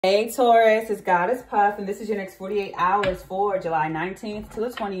Hey Taurus, it's Goddess Puff, and this is your next 48 hours for July 19th to the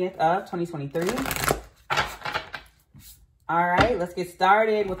 20th of 2023. All right, let's get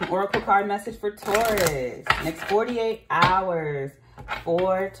started with an oracle card message for Taurus. Next 48 hours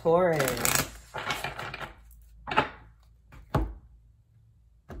for Taurus.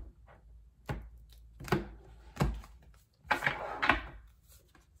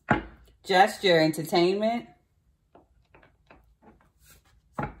 Gesture, entertainment.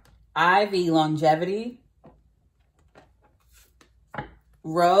 Ivy, longevity.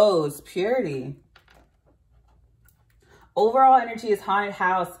 Rose, purity. Overall energy is haunted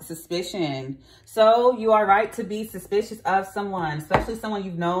house, suspicion. So you are right to be suspicious of someone, especially someone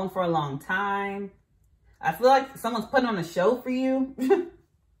you've known for a long time. I feel like someone's putting on a show for you.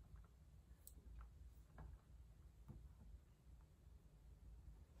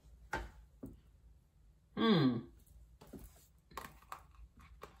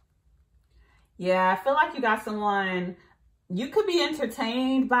 Yeah, I feel like you got someone, you could be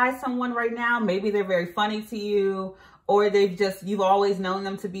entertained by someone right now. Maybe they're very funny to you, or you've always known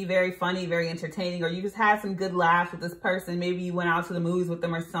them to be very funny, very entertaining, or you just had some good laughs with this person. Maybe you went out to the movies with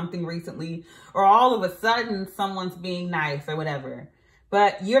them or something recently, or all of a sudden someone's being nice or whatever.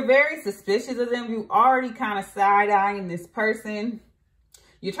 But you're very suspicious of them. You already kind of side-eyeing this person.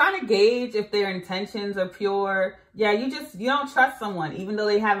 You're trying to gauge if their intentions are pure. Yeah, you don't trust someone, even though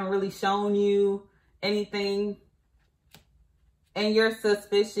they haven't really shown you anything. And your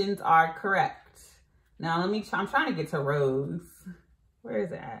suspicions are correct. Now, I'm trying to get to Rose. Where is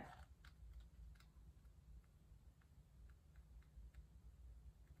that?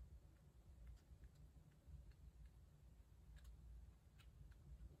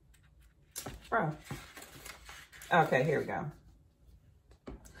 Bro. Okay, here we go.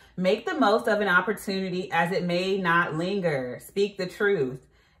 Make the most of an opportunity as it may not linger. Speak the truth.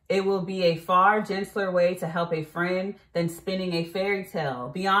 It will be a far gentler way to help a friend than spinning a fairy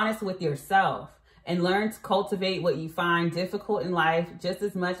tale. Be honest with yourself and learn to cultivate what you find difficult in life just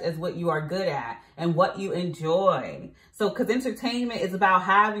as much as what you are good at and what you enjoy. So, because entertainment is about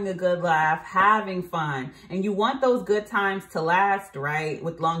having a good laugh, having fun, and you want those good times to last, right?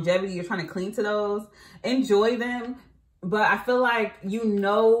 With longevity, you're trying to cling to those. Enjoy them. But I feel like you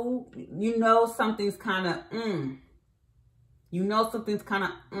know something's kind of something's kind of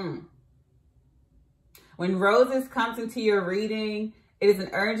When roses comes into your reading, it is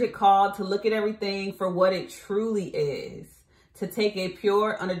an urgent call to look at everything for what it truly is, to take a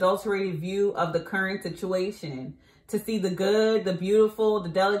pure, unadulterated view of the current situation, to see the good, the beautiful, the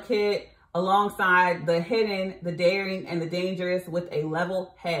delicate, alongside the hidden, the daring, and the dangerous with a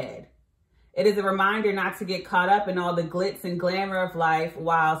level head. It is a reminder not to get caught up in all the glitz and glamour of life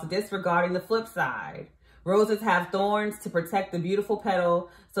whilst disregarding the flip side. Roses have thorns to protect the beautiful petal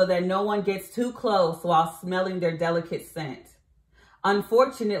so that no one gets too close while smelling their delicate scent.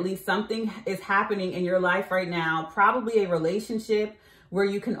 Unfortunately, something is happening in your life right now, probably a relationship where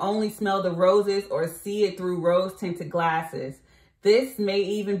you can only smell the roses or see it through rose-tinted glasses. This may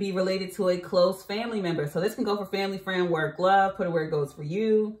even be related to a close family member. So this can go for family, friend, work, love, put it where it goes for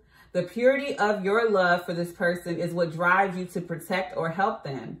you. The purity of your love for this person is what drives you to protect or help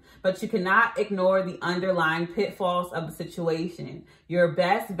them, but you cannot ignore the underlying pitfalls of the situation. Your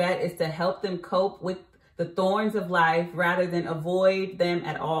best bet is to help them cope with the thorns of life rather than avoid them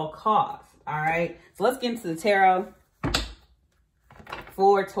at all costs. All right, so let's get into the tarot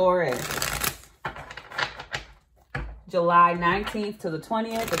for Taurus. July 19th to the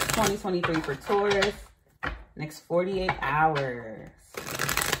 20th of 2023 for Taurus. Next 48 hours.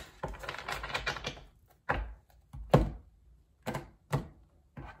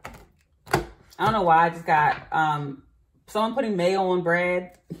 I don't know why I just got someone putting mayo on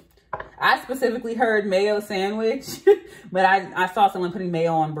bread. I specifically heard mayo sandwich, but I saw someone putting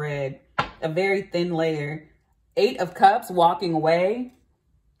mayo on bread. A very thin layer. 8 of Cups, walking away.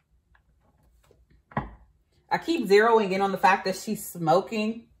 I keep zeroing in on the fact that she's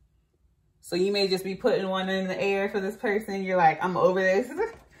smoking. So you may just be putting one in the air for this person. You're like, I'm over this.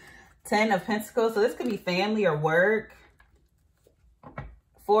 10 of Pentacles. So this could be family or work.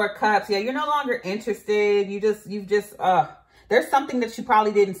 4 of Cups. Yeah, you're no longer interested. There's something that you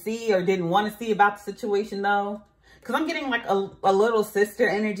probably didn't see or didn't want to see about the situation though. Because I'm getting like a little sister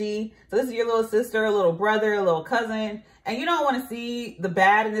energy. So this is your little sister, a little brother, a little cousin. And you don't want to see the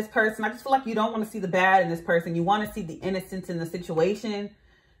bad in this person. I just feel like you don't want to see the bad in this person. You want to see the innocence in the situation.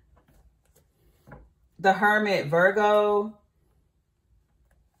 The Hermit, Virgo.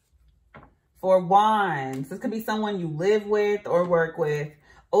 4 Wands. This could be someone you live with or work with.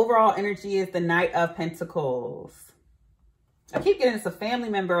 Overall energy is the Knight of Pentacles. I keep getting it's a family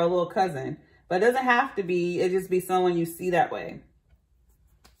member or a little cousin, but it doesn't have to be. It just be someone you see that way.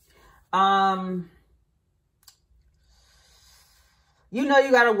 You know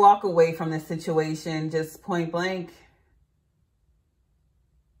you got to walk away from this situation, just point blank.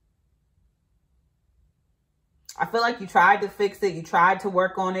 I feel like you tried to fix it. You tried to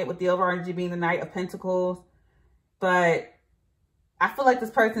work on it with the overall energy being the Knight of Pentacles. But I feel like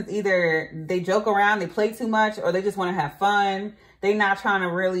this person's either they joke around, they play too much, or they just want to have fun. They're not trying to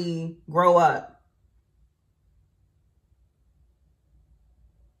really grow up.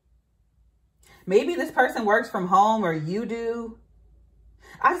 Maybe this person works from home or you do.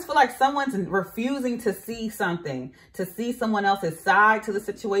 I just feel like someone's refusing to see something, to see someone else's side to the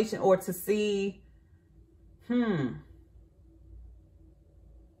situation, or to see,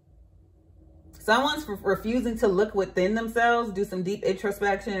 someone's refusing to look within themselves, do some deep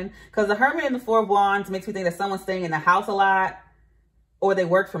introspection. Because the Hermit and the Four of Wands makes me think that someone's staying in the house a lot, or they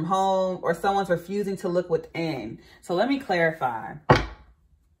work from home, or someone's refusing to look within. So let me clarify.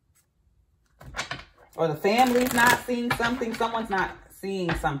 Or the family's not seeing something, someone's not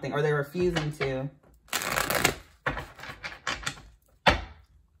seeing something, or they're refusing to.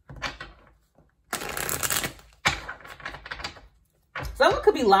 Someone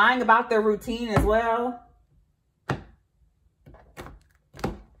could be lying about their routine as well.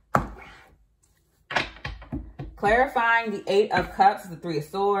 Clarifying the Eight of Cups, the Three of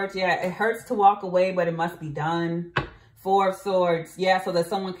Swords. Yeah, it hurts to walk away, but it must be done. Four of Swords. Yeah, so that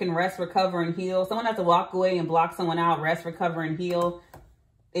someone can rest, recover, and heal. Someone has to walk away and block someone out, rest, recover, and heal.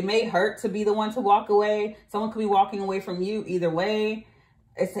 It may hurt to be the one to walk away. Someone could be walking away from you. Either way,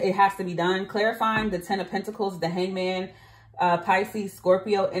 it has to be done. Clarifying the Ten of Pentacles, the Hangman. Pisces,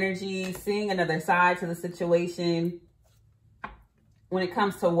 Scorpio energy, seeing another side to the situation when it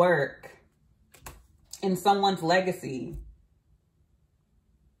comes to work and someone's legacy.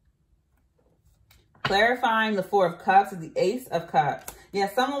 Clarifying the Four of Cups, the Ace of Cups. Yeah,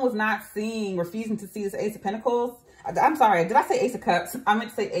 someone was not seeing, refusing to see this Ace of Pentacles. I'm sorry, did I say Ace of Cups? I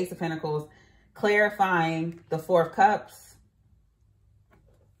meant to say Ace of Pentacles. Clarifying the Four of Cups.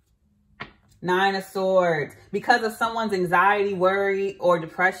 Nine of Swords. Because of someone's anxiety, worry, or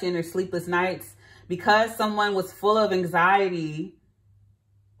depression, or sleepless nights, because someone was full of anxiety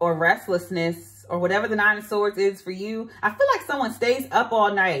or restlessness, or whatever the Nine of Swords is for you, I feel like someone stays up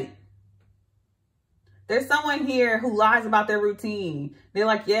all night. There's someone here who lies about their routine. They're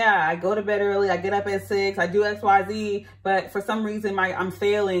like, yeah, I go to bed early, I get up at 6, I do X, Y, Z, but for some reason I'm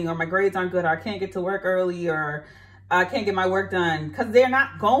failing, or my grades aren't good, or I can't get to work early, or I can't get my work done, because they're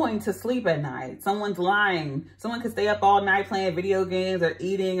not going to sleep at night. Someone's lying. Someone could stay up all night playing video games or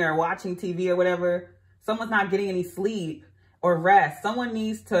eating or watching TV or whatever. Someone's not getting any sleep or rest. Someone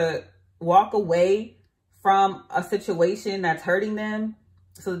needs to walk away from a situation that's hurting them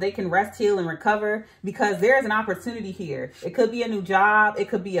so that they can rest, heal, and recover, because there's an opportunity here. It could be a new job. It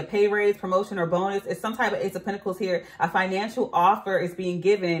could be a pay raise, promotion, or bonus. It's some type of Ace of Pentacles here. A financial offer is being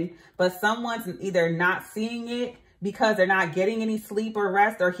given, but someone's either not seeing it because they're not getting any sleep or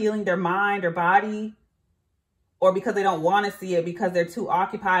rest or healing their mind or body, or because they don't want to see it because they're too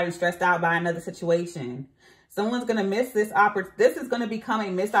occupied and stressed out by another situation. Someone's going to miss this opportunity. This is going to become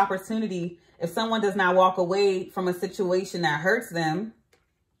a missed opportunity if someone does not walk away from a situation that hurts them.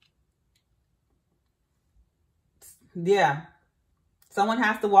 Yeah. Someone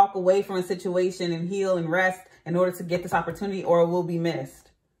has to walk away from a situation and heal and rest in order to get this opportunity, or it will be missed.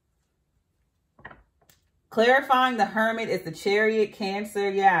 Clarifying the Hermit is the Chariot, Cancer.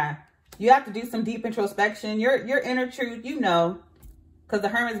 Yeah, you have to do some deep introspection. Your inner truth, you know, because the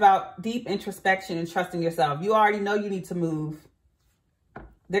Hermit is about deep introspection and trusting yourself. You already know you need to move.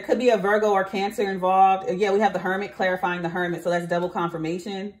 There could be a Virgo or Cancer involved. And yeah, we have the Hermit, clarifying the Hermit. So that's double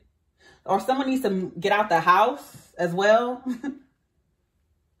confirmation. Or someone needs to get out the house as well,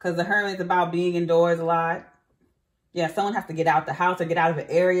 because the Hermit is about being indoors a lot. Yeah, someone has to get out the house or get out of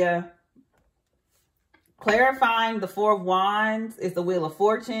the area. Clarifying the Four of Wands is the Wheel of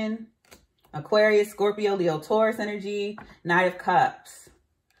Fortune. Aquarius, Scorpio, Leo, Taurus energy. Knight of Cups.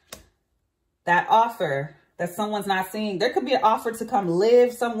 That offer that someone's not seeing. There could be an offer to come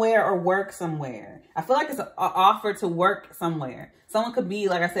live somewhere or work somewhere. I feel like it's an offer to work somewhere. Someone could be,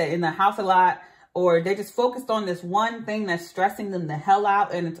 like I said, in the house a lot, or they're just focused on this one thing that's stressing them the hell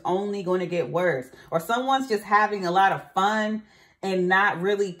out, and it's only going to get worse. Or someone's just having a lot of fun and not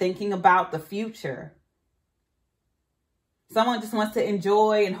really thinking about the future. Someone just wants to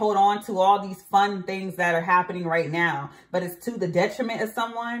enjoy and hold on to all these fun things that are happening right now, but it's to the detriment of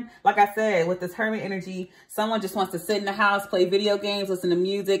someone. Like I said, with this Hermit energy, someone just wants to sit in the house, play video games, listen to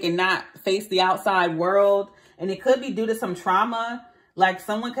music, and not face the outside world And it could be due to some trauma. Like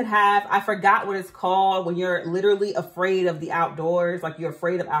someone could have, I forgot what it's called, when you're literally afraid of the outdoors, like you're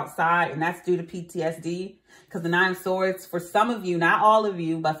afraid of outside, and that's due to PTSD. Because the 9 of Swords, for some of you, not all of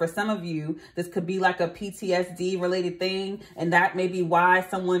you, but for some of you, this could be like a PTSD related thing. And that may be why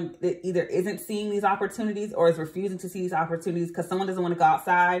someone either isn't seeing these opportunities or is refusing to see these opportunities, because someone doesn't want to go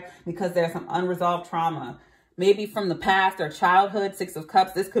outside because there's some unresolved trauma. Maybe from the past or childhood. 6 of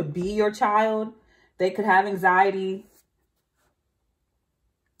Cups, this could be your child. They could have anxiety.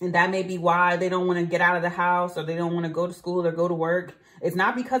 And that may be why they don't want to get out of the house, or they don't want to go to school or go to work. It's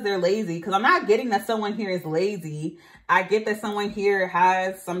not because they're lazy, because I'm not getting that someone here is lazy. I get that someone here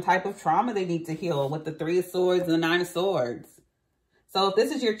has some type of trauma they need to heal with the 3 of Swords and the 9 of Swords. So if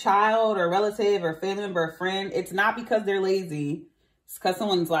this is your child or relative or family member or friend, it's not because they're lazy. It's because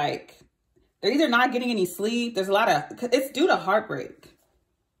someone's like, they're either not getting any sleep. There's a lot of, it's due to heartbreak.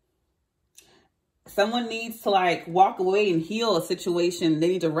 Someone needs to like walk away and heal a situation. They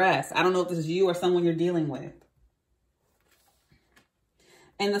need to rest. I don't know if this is you or someone you're dealing with.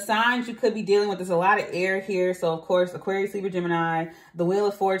 And the signs you could be dealing with, there's a lot of air here. So of course, Aquarius, Libra, Gemini, the Wheel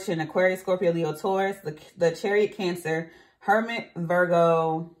of Fortune, Aquarius, Scorpio, Leo, Taurus, the Chariot, Cancer, Hermit,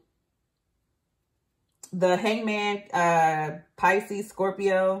 Virgo, the Hangman, Pisces,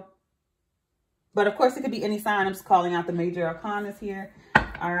 Scorpio. But of course, it could be any sign. I'm just calling out the major arcanas here.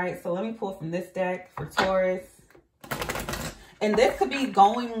 All right, so let me pull from this deck for Taurus. And this could be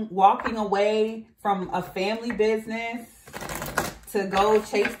walking away from a family business to go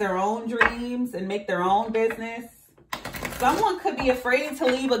chase their own dreams and make their own business. Someone could be afraid to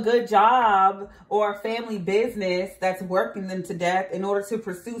leave a good job or a family business that's working them to death in order to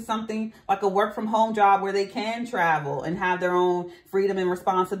pursue something like a work from home job where they can travel and have their own freedom and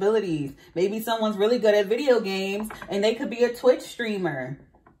responsibilities. Maybe someone's really good at video games and they could be a Twitch streamer.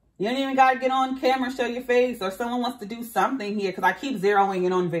 You don't even got to get on camera and show your face, or someone wants to do something here, because I keep zeroing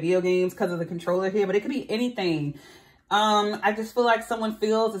in on video games because of the controller here, but it could be anything. I just feel like someone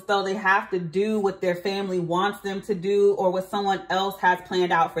feels as though they have to do what their family wants them to do, or what someone else has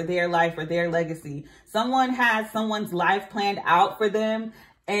planned out for their life or their legacy. Someone has someone's life planned out for them,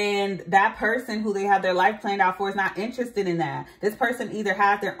 and that person who they have their life planned out for is not interested in that. This person either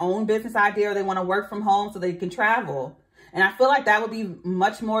has their own business idea or they want to work from home so they can travel. And I feel like that would be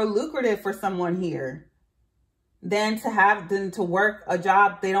much more lucrative for someone here than to work a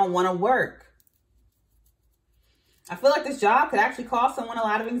job they don't want to work. I feel like this job could actually cause someone a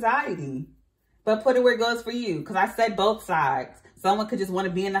lot of anxiety. But put it where it goes for you, because I said both sides. Someone could just want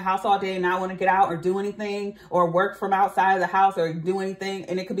to be in the house all day and not want to get out or do anything, or work from outside of the house or do anything.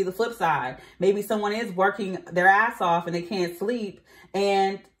 And it could be the flip side. Maybe someone is working their ass off and they can't sleep,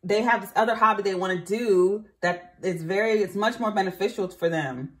 and they have this other hobby they want to do that it's much more beneficial for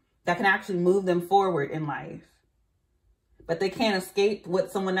them, that can actually move them forward in life. But they can't escape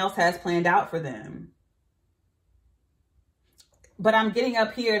what someone else has planned out for them. But I'm getting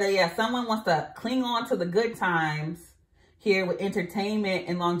up here that, yeah, someone wants to cling on to the good times here with entertainment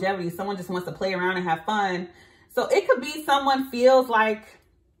and longevity. Someone just wants to play around and have fun. So it could be someone feels like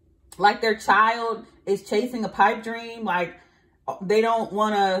their child is chasing a pipe dream. Like they don't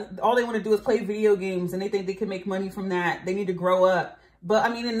want to, all they want to do is play video games and they think they can make money from that. They need to grow up. But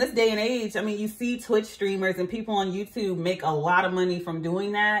I mean, in this day and age, I mean, you see Twitch streamers and people on YouTube make a lot of money from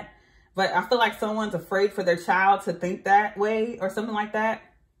doing that. But I feel like someone's afraid for their child to think that way or something like that.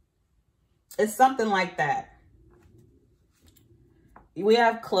 It's something like that. We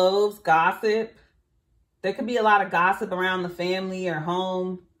have cloves, gossip. There could be a lot of gossip around the family or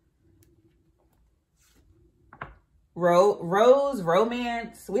home. Rose,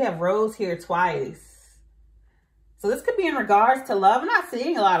 romance. We have rose here twice. So this could be in regards to love. I'm not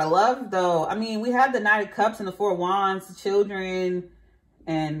seeing a lot of love though. I mean, we have the Knight of Cups and the Four of Wands, children,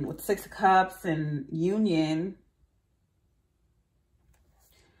 and with 6 of Cups and union.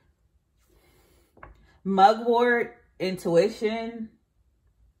 Mugwort, intuition.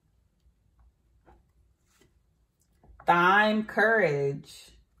 Thyme,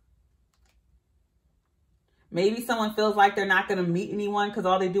 courage. Maybe someone feels like they're not going to meet anyone because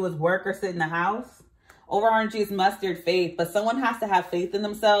all they do is work or sit in the house. Over-energy is mustard, faith. But someone has to have faith in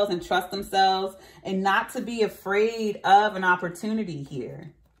themselves and trust themselves and not to be afraid of an opportunity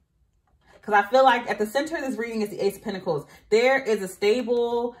here. Because I feel like at the center of this reading is the Ace of Pentacles. There is a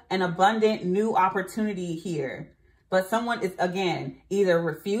stable and abundant new opportunity here. But someone is, again, either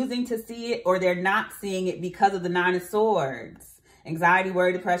refusing to see it or they're not seeing it because of the 9 of Swords. Anxiety,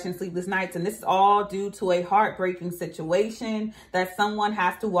 worry, depression, sleepless nights. And this is all due to a heartbreaking situation that someone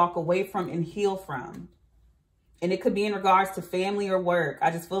has to walk away from and heal from. And it could be in regards to family or work.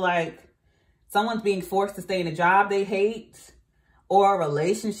 I just feel like Someone's being forced to stay in a job they hate or a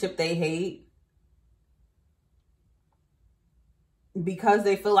relationship they hate because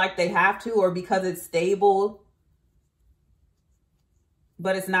they feel like they have to, or because it's stable,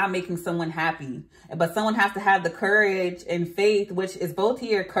 but it's not making someone happy. But someone has to have the courage and faith, which is both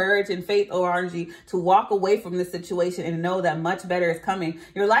here, courage and faith, ORG, to walk away from this situation and know that much better is coming.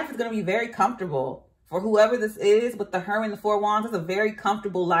 Your life is going to be very comfortable. For whoever this is, with the Hermit and the Four Wands, it's a very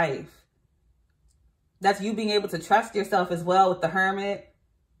comfortable life. That's you being able to trust yourself as well with the Hermit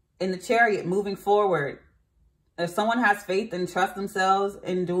and the Chariot moving forward. If someone has faith and trust themselves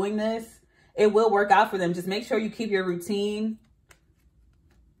in doing this, it will work out for them. Just make sure you keep your routine.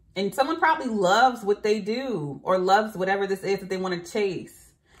 And someone probably loves what they do or loves whatever this is that they want to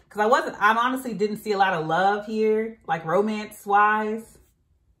chase. Because I honestly didn't see a lot of love here, like romance-wise.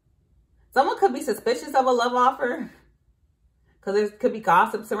 Someone could be suspicious of a love offer because there could be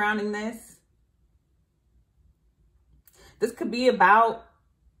gossip surrounding this. This could be about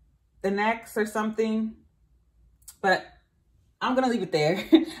an ex or something. But I'm going to leave it there.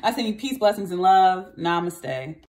 I send you peace, blessings, and love. Namaste.